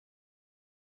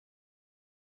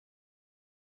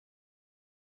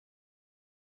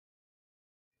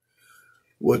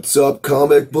What's up,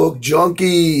 comic book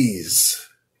junkies?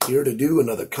 Here to do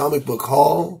another comic book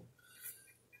haul.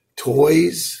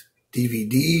 Toys,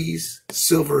 DVDs,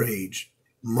 Silver Age,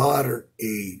 Modern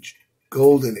Age,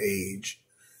 Golden Age,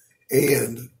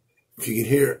 and if you can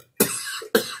hear,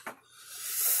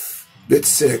 bit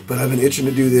sick, but I've been itching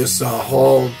to do this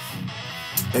haul.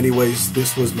 Anyways,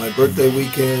 this was my birthday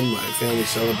weekend. My family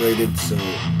celebrated, so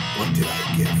what did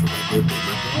I get for my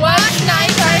birthday? Watch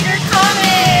Nighttiger comics!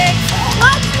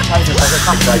 Watch Nighttiger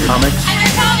comics! Nighttiger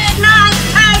comics!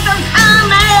 Nighttiger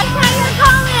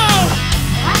comics!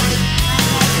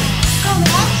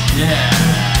 Yeah!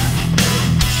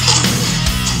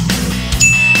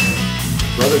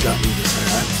 Brother got me this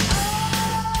hat.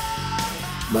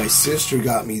 My sister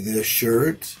got me this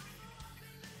shirt.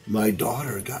 My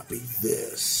daughter got me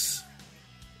this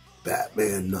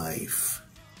Batman knife.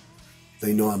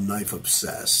 They know I'm knife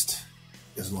obsessed.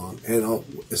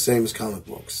 The same as comic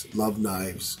books. Love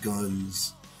knives,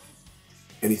 guns,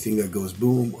 anything that goes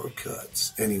boom or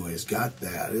cuts. Anyways, got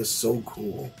that. It's so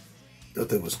cool. Thought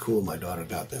that was cool. My daughter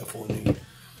got that for me.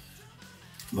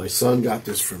 My son got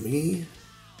this for me.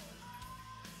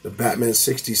 The Batman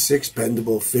 66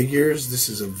 bendable figures. This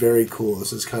is very cool.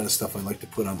 This is kind of stuff I like to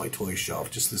put on my toy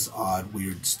shelf. Just this odd,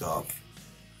 weird stuff.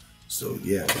 So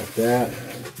yeah, got that.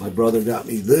 My brother got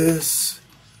me this.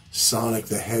 Sonic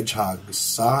the Hedgehog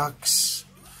socks.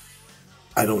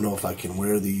 I don't know if I can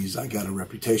wear these. I got a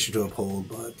reputation to uphold,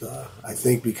 but I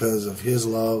think because of his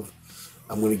love,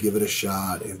 I'm going to give it a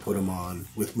shot and put them on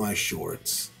with my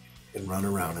shorts and run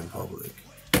around in public.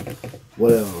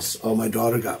 What else? Oh, my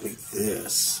daughter got me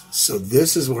this. So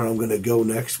this is where I'm going to go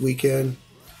next weekend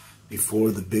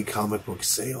before the big comic book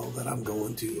sale that I'm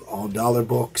going to. All dollar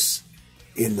books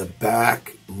in the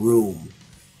back room.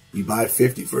 You buy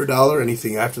 50 for $1.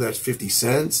 Anything after that's 50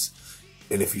 cents.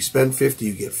 And if you spend 50,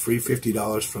 you get free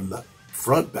 $50 from the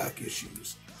front back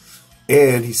issues.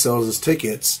 And he sells his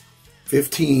tickets.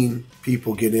 15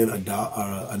 people get in an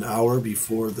hour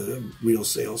before the real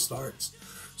sale starts.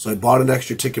 So I bought an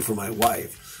extra ticket for my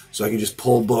wife, so I can just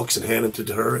pull books and hand them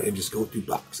to her and just go through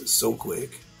boxes so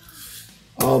quick.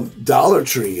 Dollar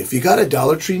Tree. If you got a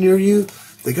Dollar Tree near you,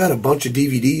 they got a bunch of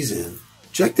DVDs in.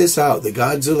 Check this out. The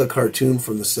Godzilla cartoon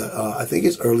from the, I think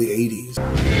it's early 80s.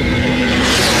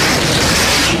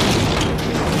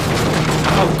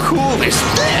 How cool is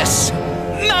this?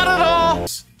 Not at all.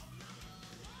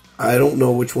 I don't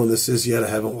know which one this is yet. I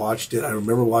haven't watched it. I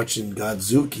remember watching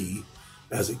Godzuki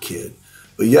as a kid.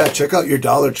 But yeah, check out your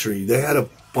Dollar Tree. They had a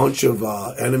bunch of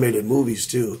animated movies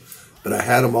too, but I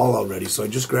had them all already, so I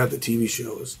just grabbed the TV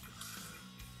shows.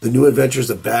 The New Adventures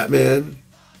of Batman,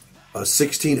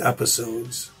 16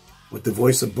 episodes with the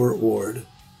voice of Burt Ward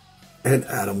and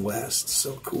Adam West.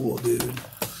 So cool, dude.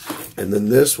 And then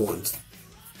this one,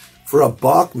 for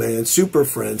 $1, man, Super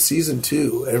Friends Season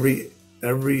 2,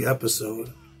 every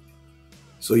episode.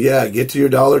 So yeah, get to your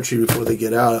Dollar Tree before they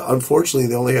get out. Unfortunately,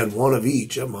 they only had one of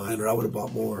each at mine, or I would have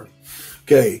bought more.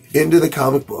 Okay, into the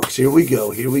comic books. Here we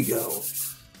go. Here we go.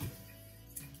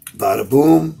 Bada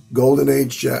boom. Golden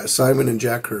Age Simon and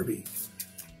Jack Kirby.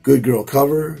 Good girl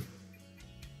cover.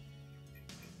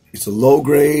 It's a low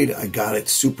grade. I got it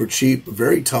super cheap. A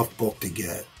very tough book to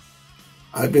get.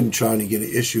 I've been trying to get an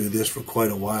issue of this for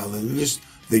quite a while, and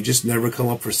they just never come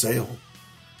up for sale.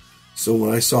 So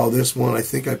when I saw this one, I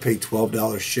think I paid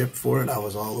 $12 shipped for it. I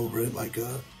was all over it like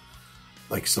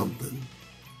something.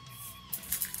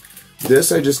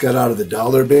 This I just got out of the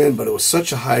dollar bin, but it was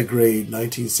such a high grade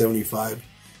 1975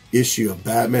 issue of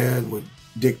Batman with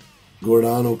Dick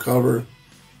Giordano cover,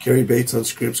 Carrie Bates on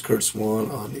scripts, Kurt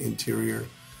Swan on the interior,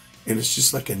 and it's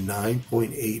just like a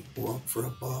 9.8 book for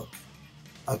 $1.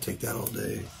 I'll take that all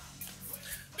day.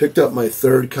 Picked up my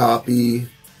third copy.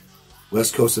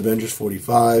 West Coast Avengers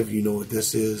 45, you know what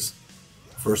this is.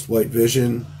 First White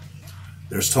Vision.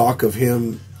 There's talk of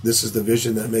him. This is the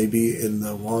Vision that may be in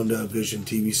the WandaVision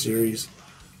TV series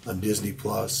on Disney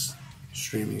Plus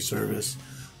streaming service.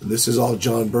 And this is all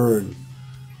John Byrne.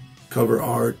 Cover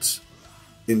art,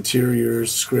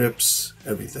 interiors, scripts,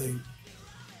 everything.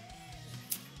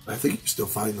 I think you can still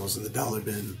find those in the dollar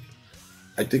bin.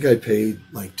 I think I paid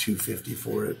like $2.50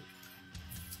 for it.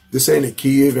 This ain't a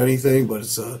key of anything, but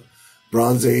it's a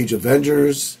Bronze Age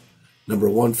Avengers, number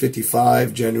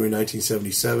 155, January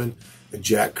 1977. A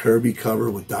Jack Kirby cover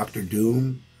with Dr.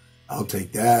 Doom. I'll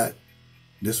take that.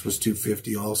 This was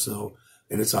 $2.50 also,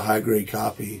 and it's a high-grade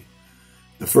copy.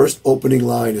 The first opening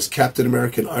line is Captain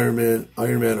America and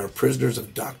Iron Man are prisoners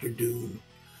of Dr. Doom.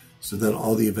 So then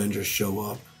all the Avengers show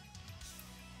up.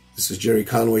 This is Jerry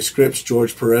Conway scripts.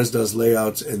 George Perez does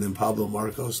layouts, and then Pablo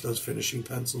Marcos does finishing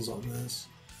pencils on this.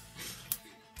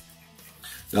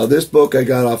 Now this book I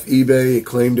got off eBay. It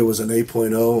claimed it was an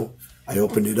 8.0. I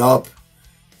opened it up.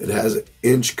 It has an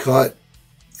inch cut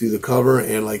through the cover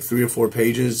and like 3 or 4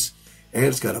 pages. And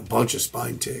it's got a bunch of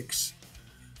spine ticks.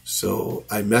 So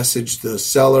I messaged the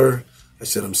seller. I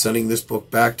said, I'm sending this book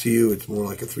back to you. It's more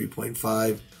like a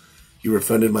 3.5. He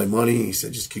refunded my money. He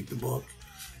said, just keep the book.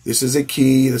 This is a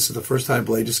key. This is the first time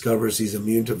Blade discovers he's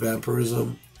immune to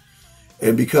vampirism.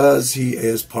 And because he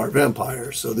is part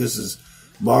vampire. So this is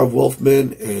Marv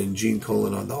Wolfman and Gene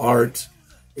Colan on the art.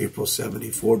 April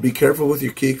 74. Be careful with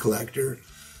your key collector.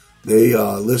 They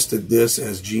listed this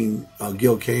as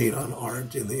Gil Kane on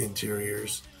art in the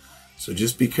interiors. So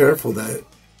just be careful that,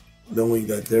 knowing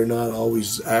that they're not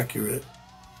always accurate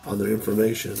on their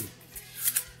information.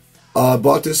 I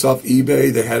bought this off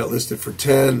eBay. They had it listed for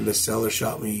 $10. The seller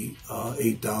shot me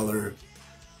 $8,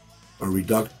 a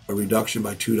reduction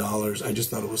by $2. I just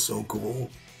thought it was so cool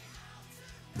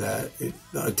that the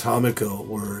Atomico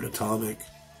word, atomic,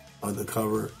 on the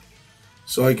cover.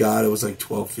 So I got it. It was like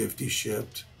 $12.50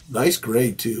 shipped. Nice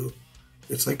grade too.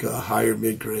 It's like a higher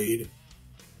mid-grade.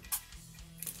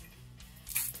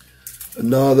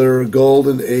 Another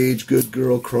Golden Age Good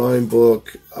Girl crime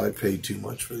book. I paid too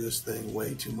much for this thing.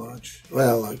 Way too much.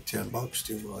 Well, like $10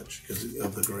 too much because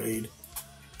of the grade.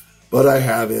 But I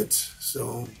have it.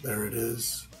 So there it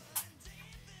is.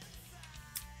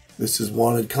 This is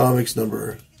Wanted Comics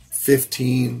number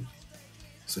 15.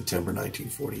 September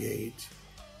 1948.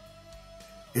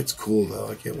 It's cool though.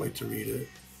 I can't wait to read it.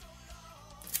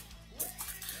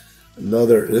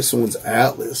 This one's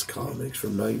Atlas Comics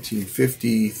from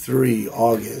 1953,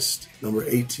 August, number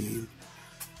 18.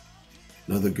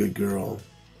 Another Good Girl.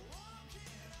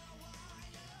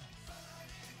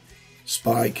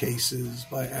 Spy Cases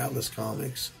by Atlas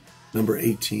Comics, number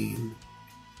 18.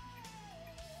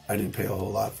 I didn't pay a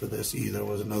whole lot for this either. It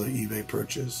was another eBay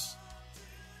purchase.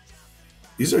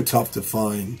 These are tough to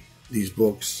find, these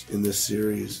books in this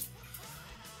series.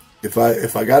 If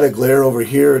I got a glare over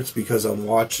here, it's because I'm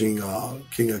watching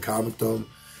King of Comicdom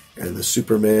and the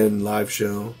Superman live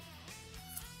show.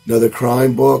 Another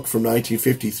crime book from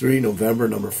 1953, November,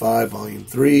 number 5, volume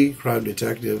 3, Crime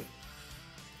Detective.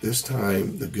 This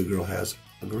time, the good girl has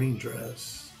a green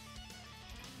dress.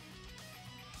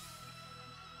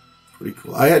 Pretty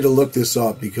cool. I had to look this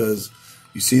up because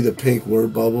you see the pink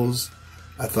word bubbles.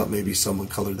 I thought maybe someone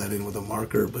colored that in with a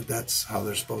marker, but that's how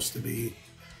they're supposed to be.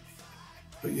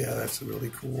 But yeah, that's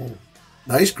really cool.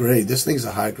 Nice grade. This thing's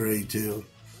a high grade too.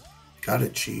 Got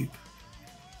it cheap.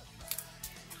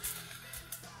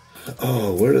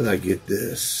 Oh, where did I get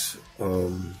this?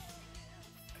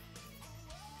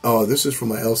 Oh, this is from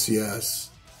my LCS.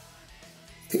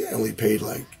 I think I only paid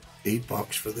like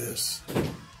 $8 for this.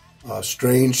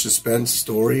 Strange Suspense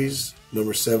Stories,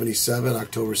 number 77,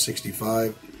 October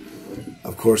 65.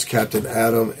 Of course, Captain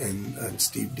Atom and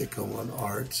Steve Ditko on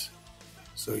art.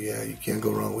 So yeah, you can't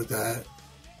go wrong with that.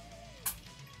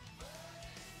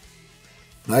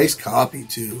 Nice copy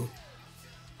too.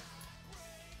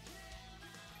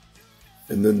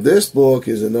 And then this book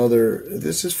is another,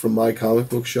 this is from my comic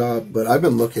book shop, but I've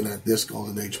been looking at this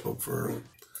Golden Age book for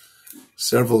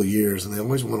several years, and they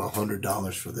always want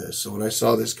 $100 for this. So when I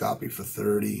saw this copy for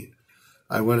 $30,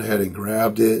 I went ahead and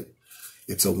grabbed it.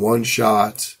 It's a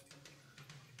one-shot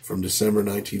from December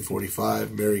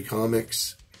 1945, Mary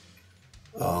Comics.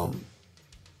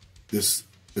 This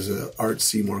is an Art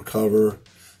Seymour cover.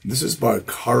 This is by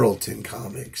Carlton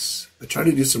Comics. I tried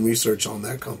to do some research on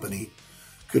that company.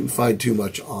 Couldn't find too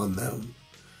much on them.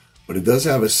 But it does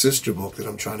have a sister book that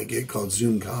I'm trying to get called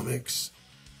Zoom Comics.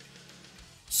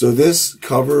 So this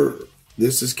cover,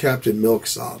 this is Captain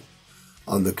Milksop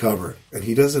on the cover. And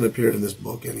he doesn't appear in this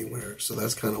book anywhere. So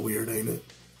that's kind of weird, ain't it?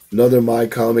 Another My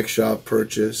Comic Shop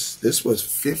purchase. This was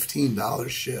 $15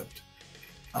 shipped.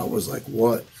 I was like,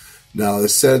 what? Now, it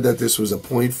said that this was a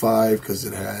 0.5 because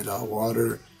it had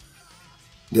water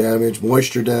damage,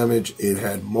 moisture damage. It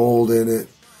had mold in it.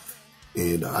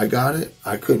 And I got it.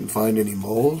 I couldn't find any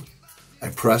mold. I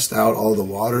pressed out all the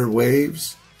water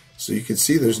waves. So you can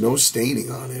see there's no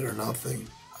staining on it or nothing.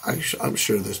 I'm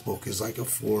sure this book is like a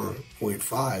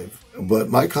 4.5. But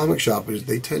My Comic Shop,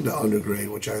 they tend to undergrade,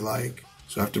 which I like.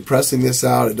 So after pressing this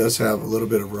out, it does have a little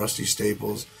bit of rusty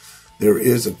staples. There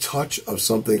is a touch of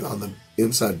something on the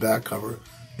inside back cover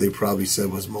they probably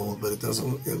said was mold, but it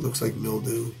doesn't. It looks like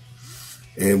mildew.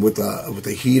 And with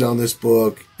the heat on this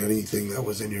book, anything that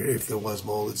was in here, if there was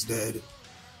mold, it's dead.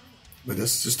 But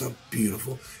this is just a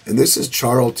beautiful. And this is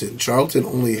Charlton. Charlton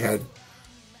only had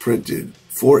printed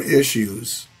 4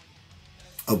 issues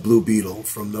of Blue Beetle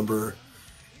from number,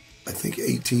 I think,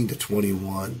 18 to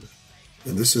 21.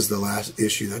 And this is the last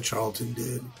issue that Charlton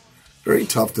did. Very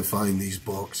tough to find these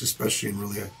books, especially in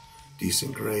really a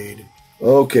decent grade.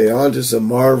 Okay, on to some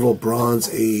Marvel Bronze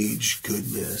Age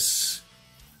goodness.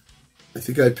 I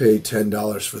think I paid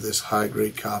 $10 for this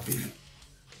high-grade copy.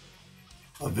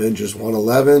 Avengers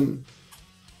 111,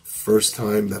 first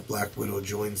time that Black Widow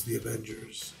joins the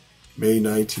Avengers. May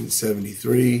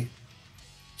 1973,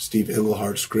 Steve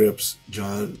Englehart scripts,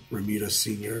 John Romita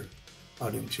Sr.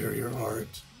 on interior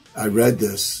art. I read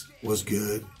this, was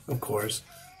good, of course.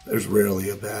 There's rarely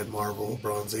a bad Marvel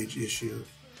Bronze Age issue.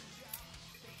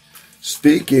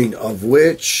 Speaking of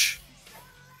which,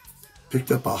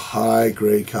 picked up a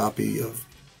high-grade copy of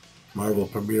Marvel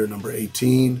Premiere number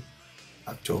 18,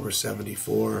 October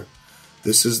 74.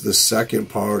 This is the second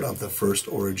part of the first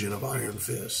origin of Iron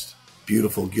Fist.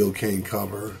 Beautiful Gil Kane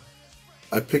cover.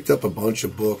 I picked up a bunch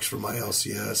of books for my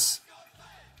LCS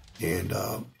and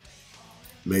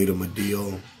made him a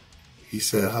deal. He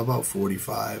said, how about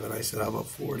 45? And I said, how about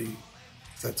 40?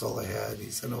 That's all I had. He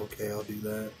said, okay, I'll do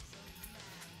that.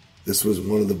 This was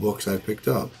one of the books I picked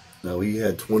up. Now, he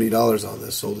had $20 on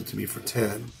this, sold it to me for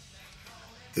 $10.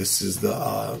 This is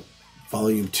the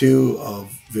Volume 2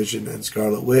 of Vision and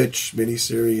Scarlet Witch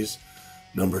miniseries,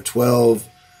 number 12.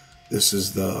 This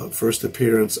is the first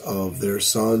appearance of their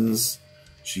sons.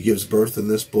 She gives birth in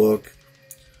this book.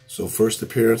 So first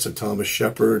appearance of Thomas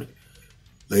Shepard,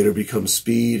 later becomes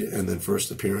Speed, and then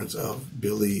first appearance of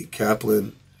Billy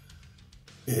Kaplan,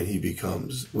 and he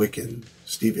becomes Wiccan.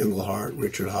 Steve Englehart,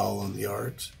 Richard Howell on the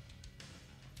art.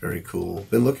 Very cool.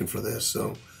 Been looking for this,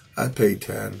 so I paid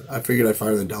 $10. I figured I'd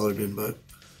find it in the dollar bin, but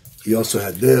he also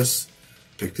had this.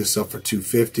 Picked this up for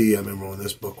 $2.50. I remember when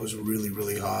this book was really,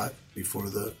 really hot before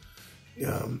the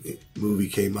movie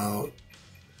came out.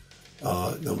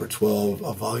 Number 12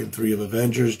 of Volume 3 of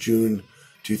Avengers, June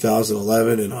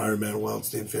 2011, and Iron Man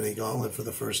welds the Infinity Gauntlet for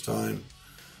the first time.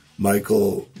 Brian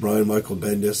Michael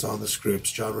Bendis on the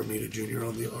scripts, John Romita Jr.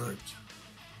 on the art.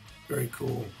 Very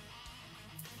cool.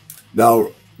 Now,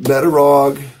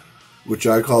 Metarog, which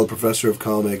I call the Professor of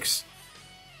Comics,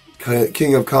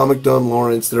 King of Comicdom,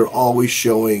 Lawrence, they're always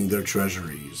showing their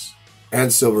treasuries.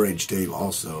 And Silver Age Dave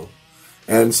also.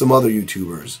 And some other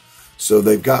YouTubers. So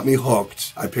they've got me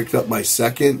hooked. I picked up my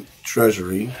second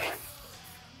treasury.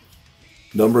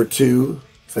 Number 2,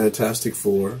 Fantastic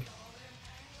Four.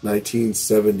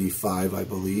 1975, I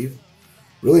believe.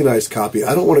 Really nice copy.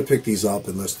 I don't want to pick these up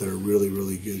unless they're really,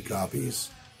 really good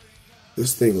copies.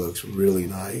 This thing looks really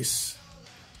nice.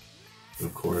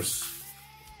 Of course,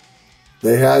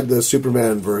 they had the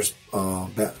Superman versus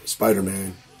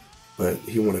Spider-Man, but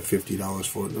he wanted $50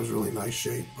 for it. It was really nice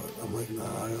shape, but I'm like,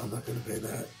 nah, I'm not going to pay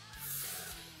that.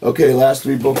 Okay, last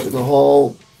 3 books in the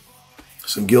haul.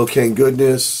 Some Gil Kane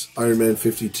goodness. Iron Man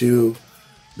 52,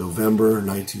 November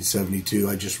 1972.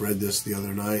 I just read this the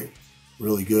other night.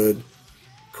 Really good.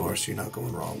 Of course, you're not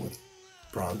going wrong with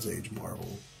Bronze Age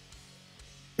Marvel.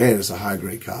 And it's a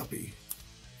high-grade copy.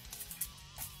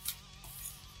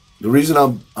 The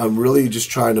reason I'm really just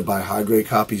trying to buy high-grade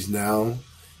copies now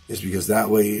is because that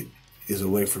way is a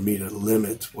way for me to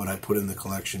limit what I put in the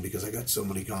collection because I got so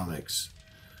many comics.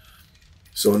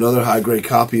 So another high-grade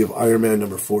copy of Iron Man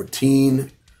number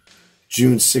 14,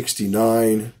 June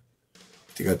 69.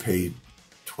 I think I paid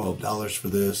 $12 for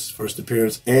this. First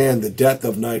appearance. And The Death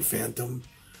of Night Phantom.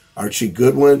 Archie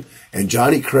Goodwin and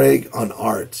Johnny Craig on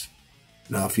art.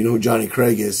 Now, if you know who Johnny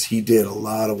Craig is, he did a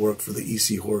lot of work for the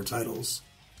EC horror titles.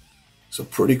 So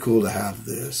pretty cool to have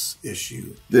this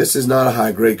issue. This is not a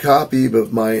high-grade copy,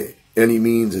 but by any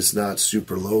means, it's not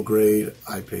super low-grade.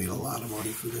 I paid a lot of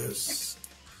money for this.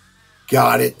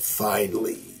 Got it,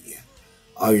 finally.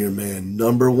 Iron Man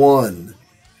number 1.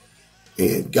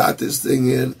 And got this thing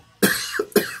in.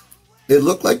 It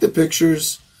looked like the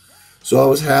pictures, so I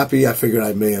was happy. I figured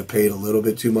I may have paid a little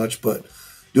bit too much, but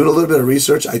doing a little bit of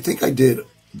research, I think I did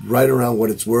right around what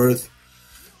it's worth.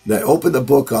 And I opened the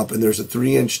book up, and there's a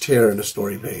 3-inch tear in the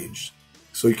story page.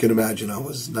 So you can imagine I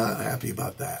was not happy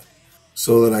about that.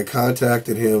 So then I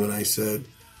contacted him, and I said,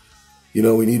 you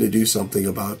know, we need to do something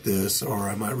about this, or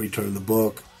I might return the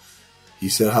book. He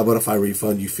said, how about if I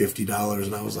refund you $50?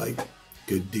 And I was like,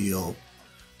 good deal.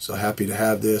 So happy to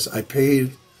have this. I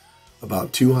paid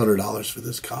about $200 for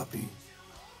this copy.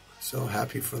 So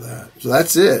happy for that. So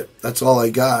that's it. That's all I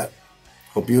got.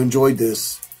 Hope you enjoyed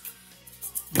this.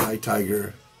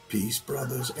 Nighttiger. Peace,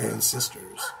 brothers and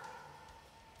sisters.